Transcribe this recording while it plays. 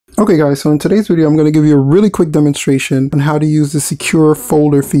Okay guys, so in today's video I'm going to give you a really quick demonstration on how to use the secure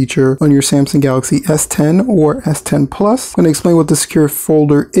folder feature on your Samsung Galaxy S10 or S10 Plus. I'm going to explain what the secure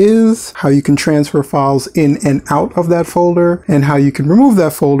folder is, how you can transfer files in and out of that folder, and how you can remove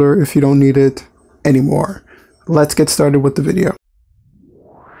that folder if you don't need it anymore. Let's get started with the video.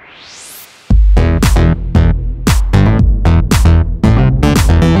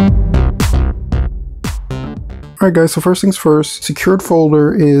 Alright guys, so first things first, secured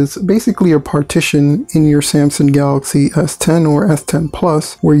folder is basically a partition in your Samsung Galaxy S10 or S10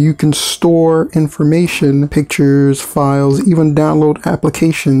 Plus where you can store information, pictures, files, even download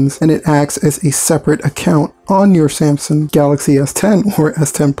applications, and it acts as a separate account on your Samsung Galaxy S10 or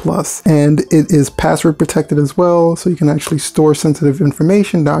S10 Plus. And it is password protected as well, so you can actually store sensitive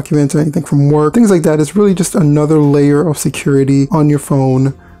information, documents, anything from work, things like that. It's really just another layer of security on your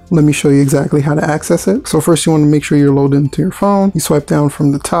phone. Let me show you exactly how to access it. So first you want to make sure you're loaded into your phone. You swipe down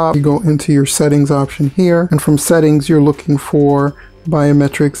from the top, you go into your settings option here, and from settings you're looking for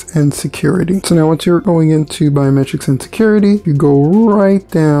biometrics and security. So now once you're going into biometrics and security, you go right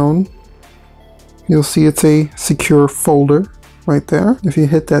down, you'll see it's a secure folder right there. If you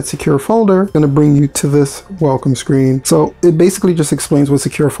hit that secure folder, it's going to bring you to this welcome screen. So it basically just explains what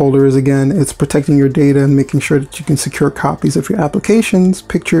secure folder is. Again, it's protecting your data and making sure that you can secure copies of your applications,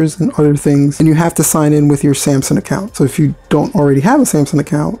 pictures, and other things. And you have to sign in with your Samsung account. So if you don't already have a Samsung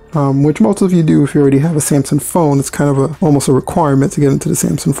account, which most of you do if you already have a Samsung phone, it's kind of almost a requirement to get into the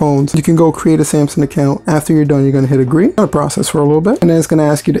Samsung phones. You can go create a Samsung account. After you're done, you're going to hit agree. It's going to process for a little bit. And then it's going to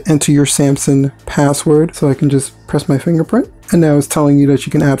ask you to enter your Samsung password. So I can just press my fingerprint. And now it's telling you that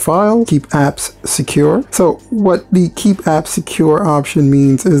you can add files, keep apps secure. So what the keep apps secure option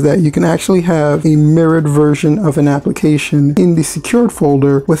means is that you can actually have a mirrored version of an application in the secured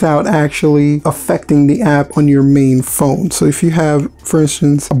folder without actually affecting the app on your main phone. So if you have, for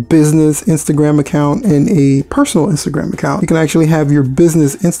instance, a business Instagram account and a personal Instagram account, you can actually have your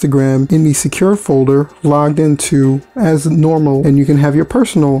business Instagram in the secure folder logged into as normal, and you can have your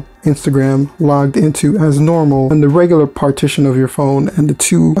personal Instagram logged into as normal and the regular partition of your phone, and the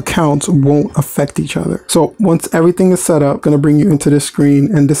two accounts won't affect each other. So once everything is set up, going to bring you into this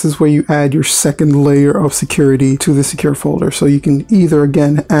screen, and this is where you add your second layer of security to the secure folder. So you can either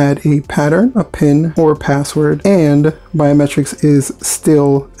again add a pattern, a PIN, or a password, and biometrics is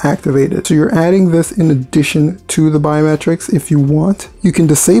still activated. So you're adding this in addition to the biometrics. If you want, you can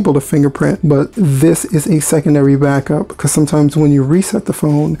disable the fingerprint, but this is a secondary backup because sometimes when you reset the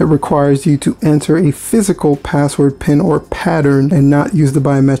phone, it requires you to enter a physical password, PIN, or pattern and not use the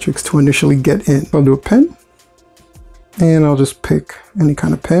biometrics to initially get in. I'll do a PIN, and I'll just pick any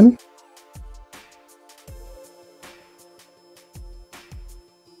kind of PIN.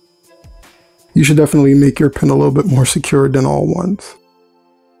 You should definitely make your PIN a little bit more secure than all ones.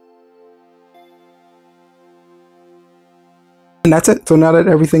 And that's it. So now that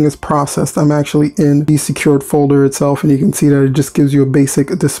everything is processed, I'm actually in the secured folder itself, and you can see that it just gives you a basic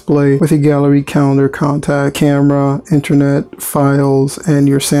display with your gallery, calendar, contact, camera, internet, files, and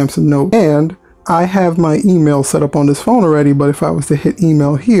your Samsung Note. And I have my email set up on this phone already, but if I was to hit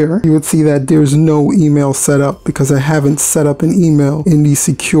email here, you would see that there's no email set up because I haven't set up an email in the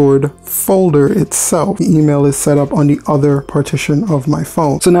secured folder itself. The email is set up on the other partition of my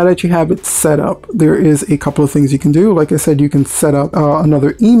phone. So now that you have it set up, there is a couple of things you can do. Like I said, you can set up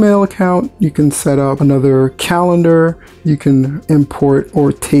another email account, you can set up another calendar, you can import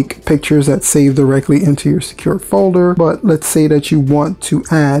or take pictures that save directly into your secured folder. But let's say that you want to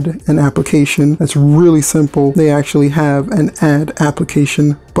add an application. That's really simple. They actually have an add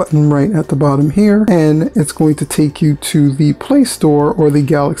application button right at the bottom here, and it's going to take you to the Play Store or the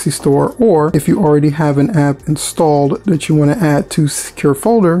Galaxy Store, or if you already have an app installed that you want to add to secure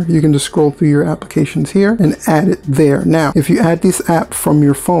folder, you can just scroll through your applications here and add it there. Now, if you add this app from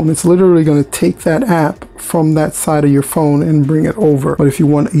your phone, it's literally going to take that app from that side of your phone and bring it over. But if you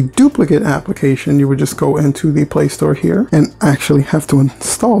want a duplicate application, you would just go into the Play Store here and actually have to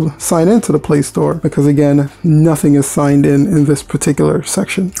sign into the Play Store, because again, nothing is signed in this particular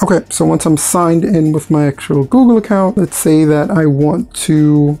section. Okay, so once I'm signed in with my actual Google account, let's say that I want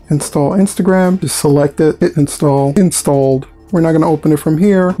to install Instagram, just select it, hit install, installed. We're not going to open it from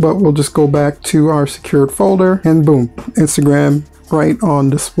here, but we'll just go back to our secured folder, and boom, Instagram right on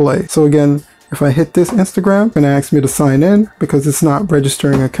display. So again, if I hit this Instagram, it's going to ask me to sign in because it's not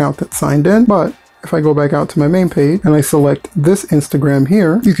registering an account that's signed in. But if I go back out to my main page and I select this Instagram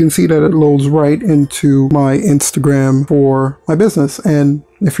here, you can see that it loads right into my Instagram for my business. And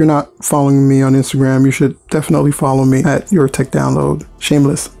if you're not following me on Instagram, you should definitely follow me at Your Tech Download.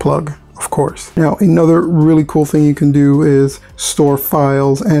 Shameless plug, of course. Now, another really cool thing you can do is store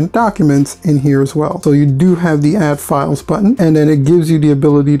files and documents in here as well. So you do have the Add Files button, and then it gives you the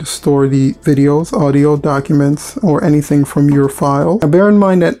ability to store the videos, audio, documents, or anything from your file. Now, bear in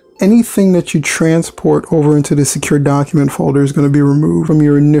mind that anything that you transport over into the secure document folder is going to be removed from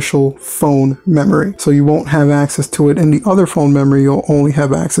your initial phone memory. So you won't have access to it in the other phone memory. You'll only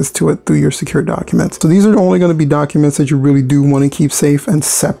have access to it through your secure documents. So these are only going to be documents that you really do want to keep safe and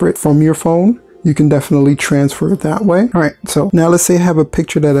separate from your phone. You can definitely transfer it that way. All right, so now let's say I have a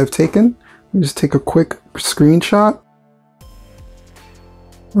picture that I've taken. Let me just take a quick screenshot.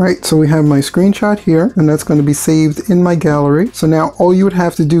 Right, so we have my screenshot here, and that's going to be saved in my gallery. So now all you would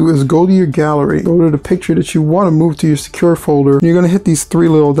have to do is go to your gallery, go to the picture that you want to move to your secure folder. And you're going to hit these three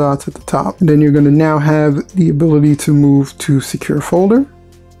little dots at the top, and then you're going to now have the ability to move to secure folder.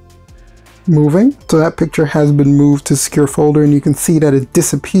 Moving. So that picture has been moved to secure folder, and you can see that it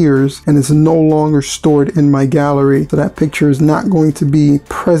disappears and is no longer stored in my gallery. So that picture is not going to be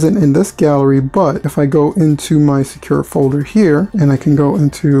present in this gallery, but if I go into my secure folder here, and I can go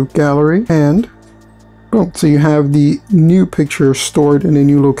into gallery and boom. So you have the new picture stored in a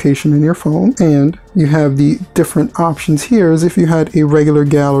new location in your phone, and you have the different options here as if you had a regular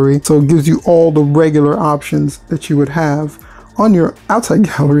gallery. So it gives you all the regular options that you would have on your outside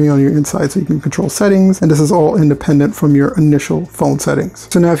gallery on your inside, so you can control settings, and this is all independent from your initial phone settings.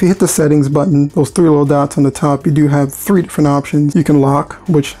 So now if you hit the settings button, those three little dots on the top, you do have three different options. You can lock,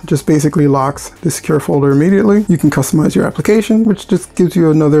 which just basically locks the secure folder immediately. You can customize your application, which just gives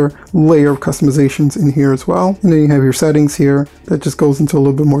you another layer of customizations in here as well. And then you have your settings here that just goes into a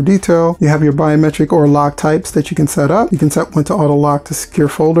little bit more detail. You have your biometric or lock types that you can set up. You can set when to auto lock the secure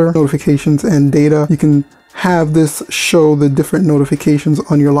folder, notifications, and data. You can have this show the different notifications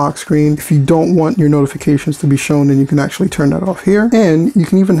on your lock screen. If you don't want your notifications to be shown, then you can actually turn that off here. And you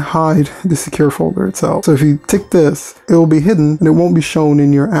can even hide the secure folder itself. So if you tick this, it will be hidden and it won't be shown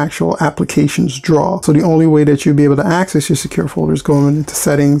in your actual applications drawer. So the only way that you'll be able to access your secure folder is going into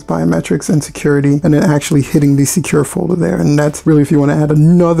settings, biometrics, and security, and then actually hitting the secure folder there. And that's really if you want to add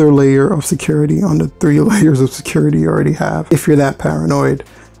another layer of security on the 3 layers of security you already have. If you're that paranoid,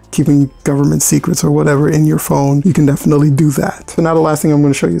 keeping government secrets or whatever in your phone, you can definitely do that. So now the last thing I'm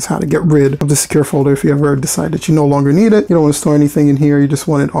going to show you is how to get rid of the secure folder if you ever decide that you no longer need it. You don't want to store anything in here, you just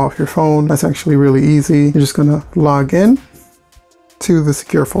want it off your phone. That's actually really easy. You're just going to log in to the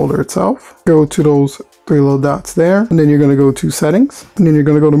secure folder itself. Go to those 3 little dots there, and then you're going to go to settings, and then you're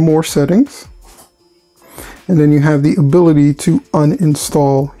going to go to more settings. And then you have the ability to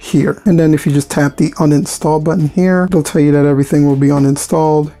uninstall here. And then if you just tap the uninstall button here, it'll tell you that everything will be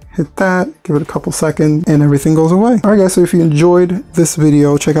uninstalled. Hit that, give it a couple seconds, and everything goes away. All right, guys, so if you enjoyed this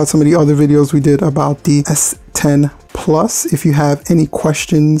video, check out some of the other videos we did about the S10 Plus. If you have any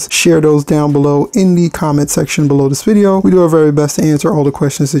questions, share those down below in the comment section below this video. We do our very best to answer all the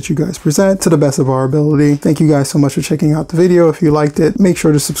questions that you guys present to the best of our ability. Thank you guys so much for checking out the video. If you liked it, make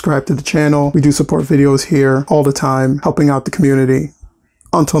sure to subscribe to the channel. We do support videos here all the time, helping out the community.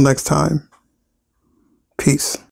 Until next time, peace.